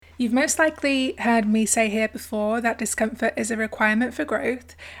You've most likely heard me say here before that discomfort is a requirement for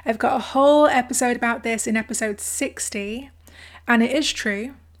growth. I've got a whole episode about this in episode 60, and it is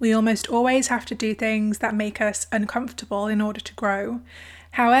true. We almost always have to do things that make us uncomfortable in order to grow.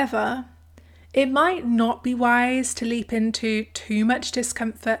 However, it might not be wise to leap into too much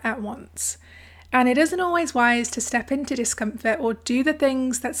discomfort at once. And it isn't always wise to step into discomfort or do the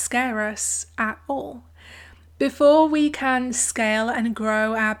things that scare us at all. Before we can scale and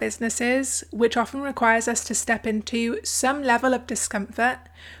grow our businesses, which often requires us to step into some level of discomfort,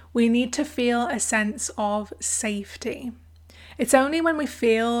 we need to feel a sense of safety. It's only when we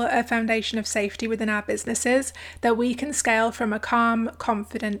feel a foundation of safety within our businesses that we can scale from a calm,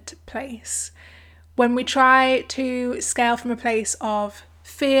 confident place. When we try to scale from a place of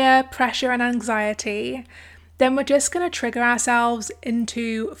fear, pressure, and anxiety, then we're just going to trigger ourselves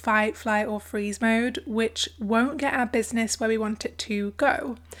into fight, flight, or freeze mode, which won't get our business where we want it to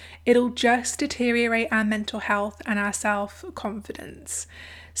go. It'll just deteriorate our mental health and our self-confidence.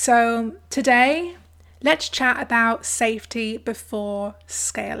 So today, let's chat about safety before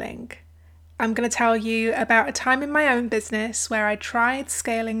scaling. I'm going to tell you about a time in my own business where I tried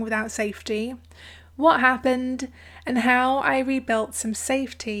scaling without safety, what happened, and how I rebuilt some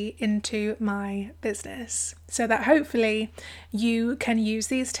safety into my business so that hopefully you can use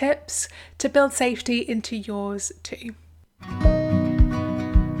these tips to build safety into yours too.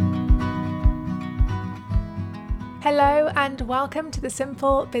 Hello and welcome to the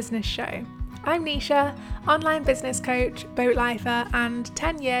Simple Business Show. I'm Nisha, online business coach, boat lifer, and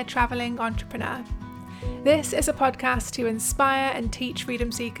 10-year traveling entrepreneur. This is a podcast to inspire and teach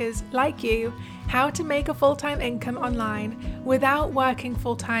freedom seekers like you how to make a full-time income online without working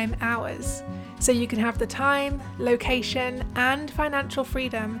full-time hours, so you can have the time, location, and financial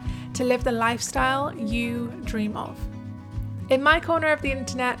freedom to live the lifestyle you dream of. In my corner of the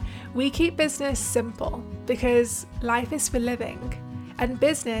internet, we keep business simple because life is for living, and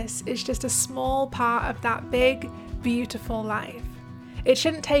business is just a small part of that big, beautiful life. It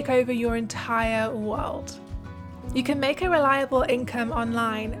shouldn't take over your entire world. You can make a reliable income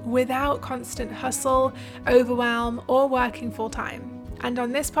online without constant hustle, overwhelm, or working full-time. And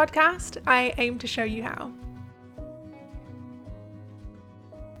on this podcast, I aim to show you how.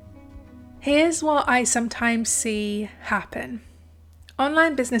 Here's what I sometimes see happen.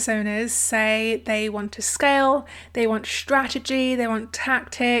 Online business owners say they want to scale, they want strategy, they want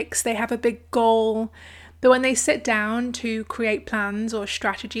tactics, they have a big goal. But when they sit down to create plans or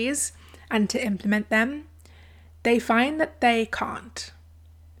strategies and to implement them, they find that they can't.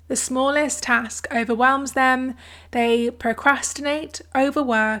 The smallest task overwhelms them, they procrastinate,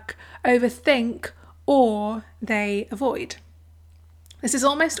 overwork, overthink, or they avoid. This is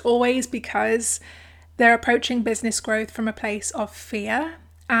almost always because they're approaching business growth from a place of fear,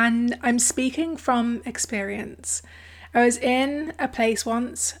 and I'm speaking from experience. I was in a place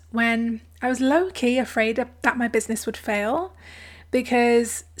once when I was low-key afraid that my business would fail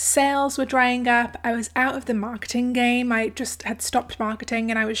because sales were drying up. I was out of the marketing game. I just had stopped marketing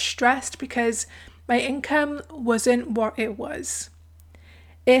and I was stressed because my income wasn't what it was.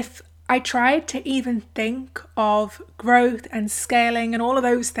 If I tried to even think of growth and scaling and all of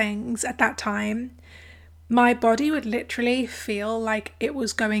those things at that time, my body would literally feel like it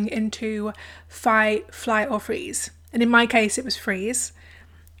was going into fight, flight, or freeze. And in my case, it was freeze.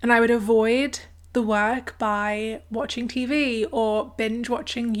 And I would avoid the work by watching TV or binge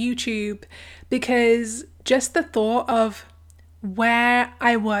watching YouTube because just the thought of where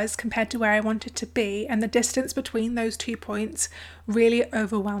I was compared to where I wanted to be and the distance between those 2 points really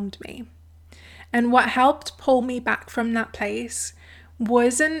overwhelmed me. And what helped pull me back from that place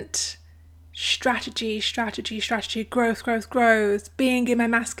wasn't strategy, growth, being in my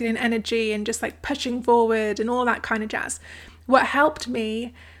masculine energy and just like pushing forward and all that kind of jazz. What helped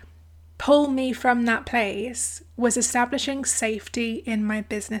me pull me from that place was establishing safety in my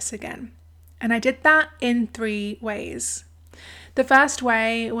business again. And I did that in 3 ways. The first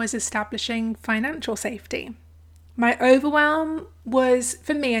way was establishing financial safety. My overwhelm was,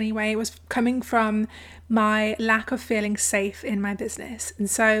 for me anyway, it was coming from my lack of feeling safe in my business. And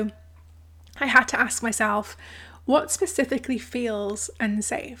so I had to ask myself, what specifically feels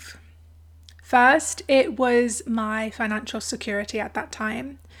unsafe? First, it was my financial security at that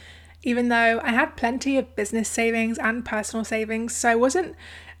time. Even though I had plenty of business savings and personal savings, so I wasn't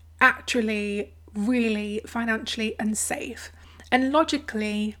actually really financially unsafe. And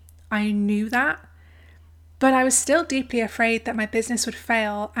logically, I knew that, but I was still deeply afraid that my business would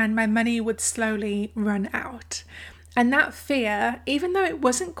fail and my money would slowly run out. And that fear, even though it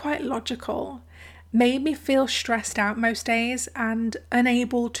wasn't quite logical, made me feel stressed out most days and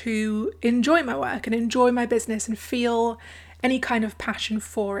unable to enjoy my work and enjoy my business and feel any kind of passion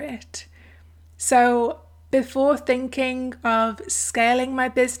for it. So before thinking of scaling my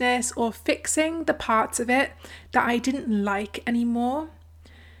business or fixing the parts of it that I didn't like anymore,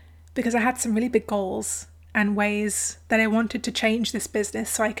 because I had some really big goals and ways that I wanted to change this business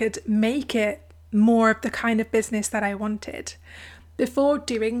so I could make it more of the kind of business that I wanted. Before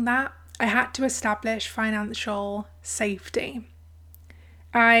doing that, I had to establish financial safety.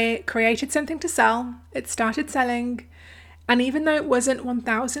 I created something to sell, it started selling, and even though it wasn't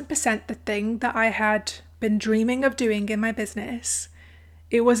 1000% the thing that I had been dreaming of doing in my business,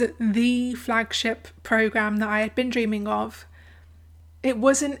 it wasn't the flagship program that I had been dreaming of, it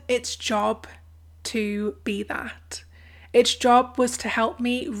wasn't its job to be that. Its job was to help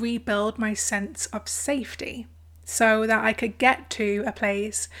me rebuild my sense of safety so that I could get to a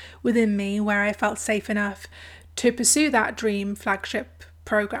place within me where I felt safe enough to pursue that dream flagship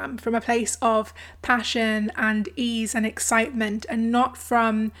program from a place of passion and ease and excitement, and not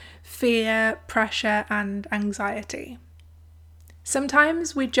from fear, pressure, and anxiety.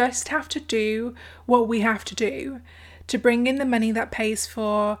 Sometimes we just have to do what we have to do to bring in the money that pays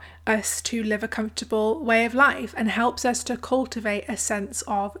for us to live a comfortable way of life and helps us to cultivate a sense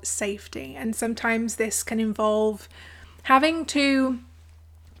of safety. And sometimes this can involve having to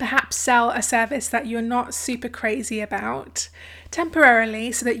perhaps sell a service that you're not super crazy about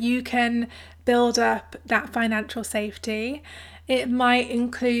temporarily so that you can build up that financial safety. It might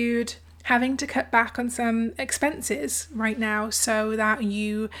include having to cut back on some expenses right now so that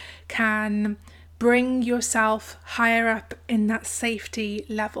you can bring yourself higher up in that safety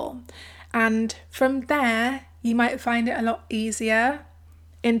level. And from there, you might find it a lot easier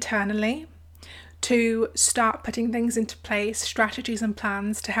internally to start putting things into place, strategies and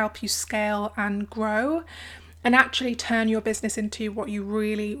plans to help you scale and grow and actually turn your business into what you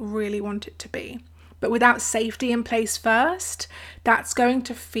really, really want it to be. But without safety in place first, that's going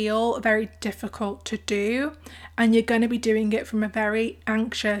to feel very difficult to do, and you're going to be doing it from a very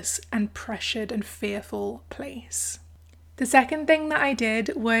anxious and pressured and fearful place. The second thing that I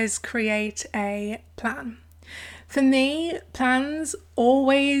did was create a plan. For me, plans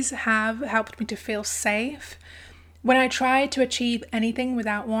always have helped me to feel safe. When I try to achieve anything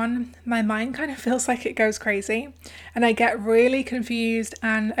without one, my mind kind of feels like it goes crazy and I get really confused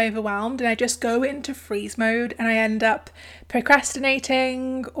and overwhelmed, and I just go into freeze mode and I end up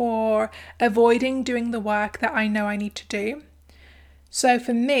procrastinating or avoiding doing the work that I know I need to do. So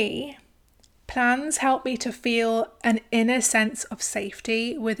for me, plans help me to feel an inner sense of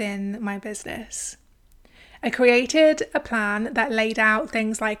safety within my business. I created a plan that laid out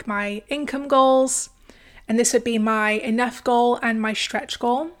things like my income goals, and this would be my enough goal and my stretch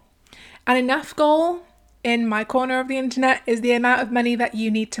goal. An enough goal in my corner of the internet is the amount of money that you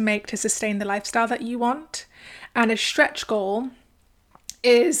need to make to sustain the lifestyle that you want. And a stretch goal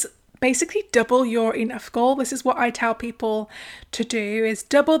is basically double your enough goal. This is what I tell people to do, is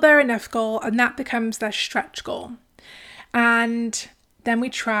double their enough goal, and that becomes their stretch goal. And then we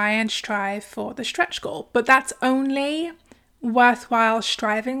try and strive for the stretch goal. But that's only worthwhile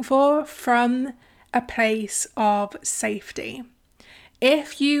striving for from a place of safety.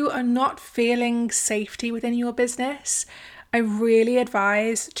 If you are not feeling safety within your business, I really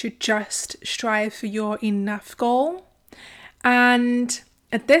advise to just strive for your enough goal. And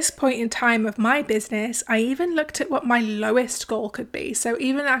at this point in time of my business, I even looked at what my lowest goal could be. So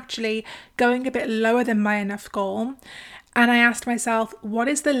even actually going a bit lower than my enough goal. And I asked myself, what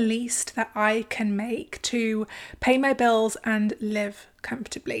is the least that I can make to pay my bills and live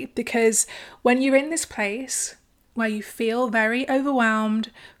comfortably? Because when you're in this place where you feel very overwhelmed,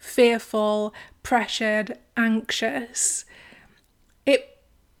 fearful, pressured, anxious, it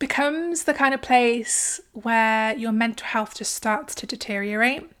becomes the kind of place where your mental health just starts to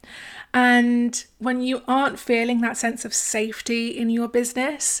deteriorate. And when you aren't feeling that sense of safety in your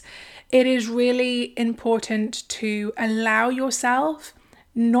business, it is really important to allow yourself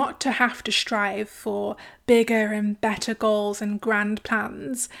not to have to strive for bigger and better goals and grand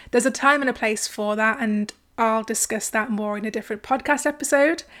plans. There's a time and a place for that, and I'll discuss that more in a different podcast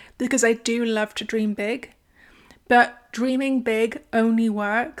episode, because I do love to dream big. But dreaming big only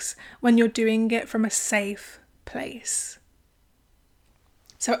works when you're doing it from a safe place.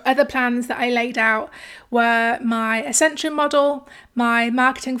 So other plans that I laid out were my ascension model, my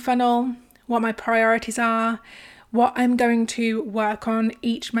marketing funnel, what my priorities are, what I'm going to work on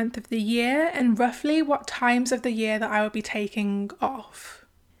each month of the year, and roughly what times of the year that I will be taking off.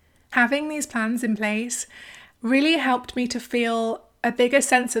 Having these plans in place really helped me to feel a bigger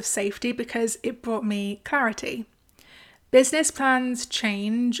sense of safety because it brought me clarity. Business plans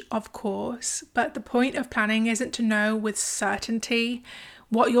change, of course, but the point of planning isn't to know with certainty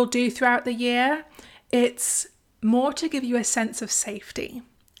what you'll do throughout the year. It's more to give you a sense of safety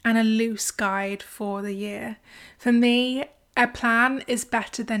and a loose guide for the year. For me, a plan is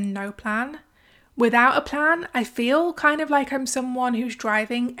better than no plan. Without a plan, I feel kind of like I'm someone who's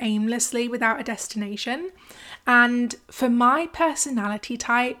driving aimlessly without a destination. And for my personality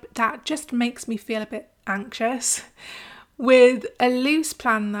type, that just makes me feel a bit anxious. With a loose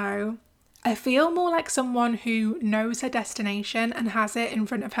plan though, I feel more like someone who knows her destination and has it in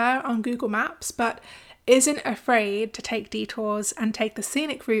front of her on Google Maps, but isn't afraid to take detours and take the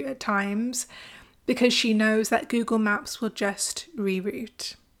scenic route at times because she knows that Google Maps will just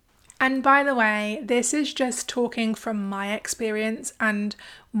reroute. And by the way, this is just talking from my experience and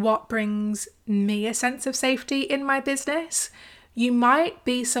what brings me a sense of safety in my business. You might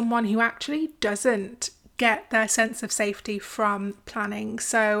be someone who actually doesn't get their sense of safety from planning.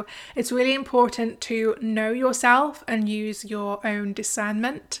 So it's really important to know yourself and use your own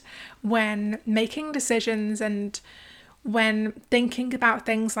discernment when making decisions and when thinking about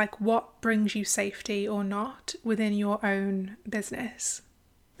things like what brings you safety or not within your own business.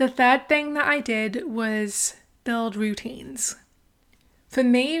 The third thing that I did was build routines. For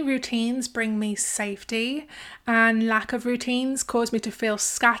me, routines bring me safety, and lack of routines cause me to feel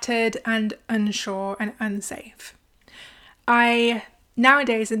scattered and unsure and unsafe.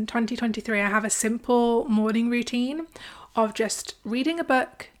 Nowadays in 2023, I have a simple morning routine of just reading a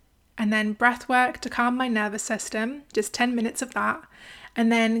book and then breath work to calm my nervous system, just 10 minutes of that, and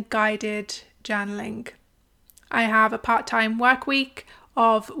then guided journaling. I have a part-time work week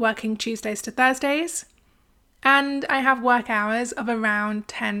of working Tuesdays to Thursdays, and I have work hours of around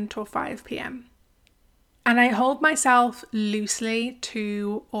 10 to 5 p.m. And I hold myself loosely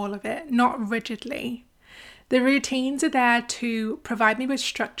to all of it, not rigidly. The routines are there to provide me with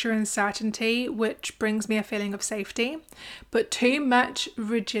structure and certainty, which brings me a feeling of safety. But too much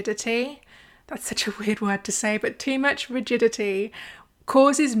rigidity, that's such a weird word to say, but too much rigidity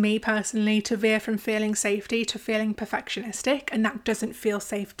causes me personally to veer from feeling safety to feeling perfectionistic, and that doesn't feel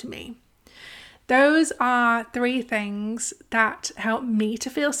safe to me. Those are 3 things that help me to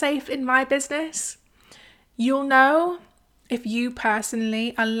feel safe in my business. You'll know if you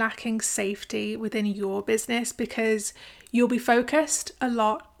personally are lacking safety within your business because you'll be focused a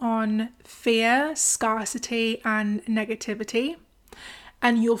lot on fear, scarcity, and negativity.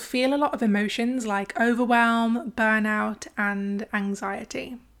 And you'll feel a lot of emotions like overwhelm, burnout, and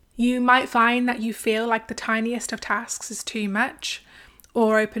anxiety. You might find that you feel like the tiniest of tasks is too much,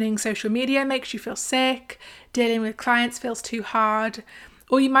 or opening social media makes you feel sick, dealing with clients feels too hard,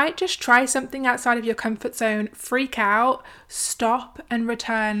 or you might just try something outside of your comfort zone, freak out, stop, and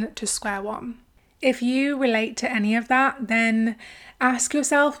return to square one. If you relate to any of that, then ask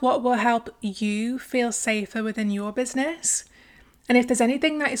yourself what will help you feel safer within your business. And if there's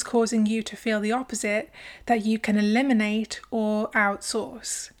anything that is causing you to feel the opposite, that you can eliminate or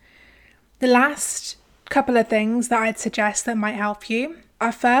outsource. The last couple of things that I'd suggest that might help you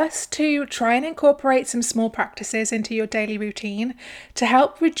are first to try and incorporate some small practices into your daily routine to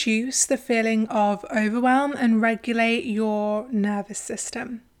help reduce the feeling of overwhelm and regulate your nervous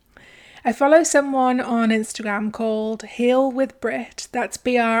system. I follow someone on Instagram called Heal with Brit, that's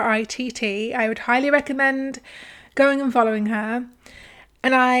BRITT. I would highly recommend going and following her.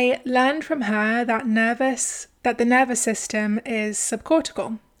 And I learned from her that the nervous system is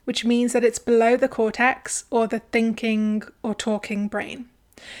subcortical, which means that it's below the cortex or the thinking or talking brain.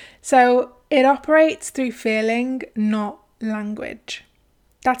 So it operates through feeling, not language.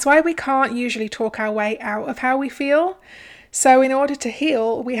 That's why we can't usually talk our way out of how we feel. So in order to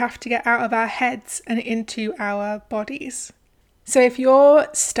heal, we have to get out of our heads and into our bodies. So if you're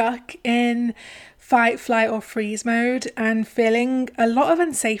stuck in fight, flight, or freeze mode and feeling a lot of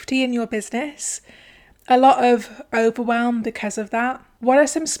unsafety in your business, a lot of overwhelm because of that, what are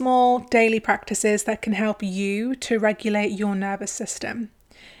some small daily practices that can help you to regulate your nervous system?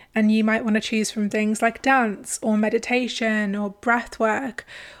 And you might want to choose from things like dance or meditation or breath work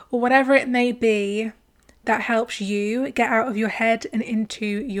or whatever it may be that helps you get out of your head and into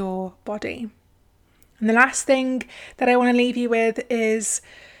your body. And the last thing that I want to leave you with is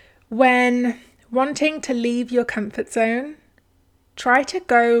when wanting to leave your comfort zone, try to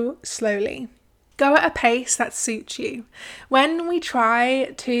go slowly. Go at a pace that suits you. When we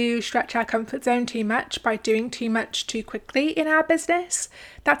try to stretch our comfort zone too much by doing too much too quickly in our business,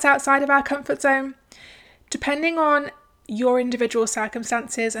 that's outside of our comfort zone. Depending on your individual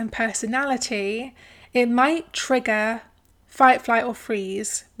circumstances and personality, it might trigger fight, flight, or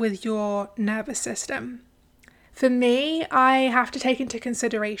freeze with your nervous system. For me, I have to take into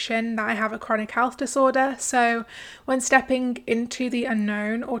consideration that I have a chronic health disorder. So when stepping into the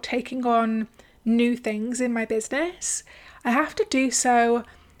unknown or taking on new things in my business, I have to do so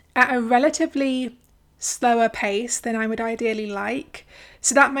at a relatively slower pace than I would ideally like,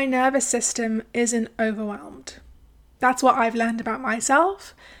 so that my nervous system isn't overwhelmed. That's what I've learned about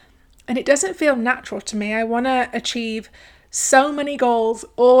myself, and it doesn't feel natural to me. I want to achieve so many goals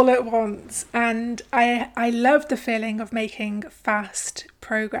all at once, and I love the feeling of making fast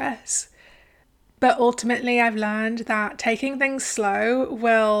progress. But ultimately, I've learned that taking things slow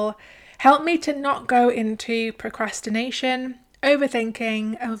will help me to not go into procrastination,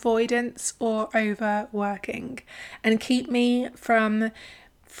 overthinking, avoidance, or overworking, and keep me from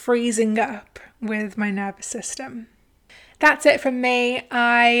freezing up with my nervous system. That's it from me.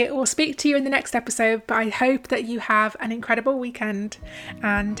 I will speak to you in the next episode, but I hope that you have an incredible weekend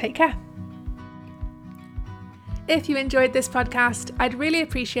and take care. If you enjoyed this podcast, I'd really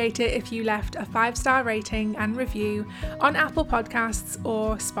appreciate it if you left a 5-star rating and review on Apple Podcasts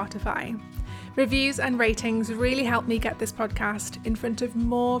or Spotify. Reviews and ratings really help me get this podcast in front of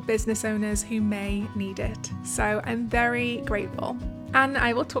more business owners who may need it. So I'm very grateful, and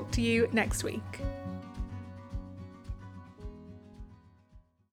I will talk to you next week.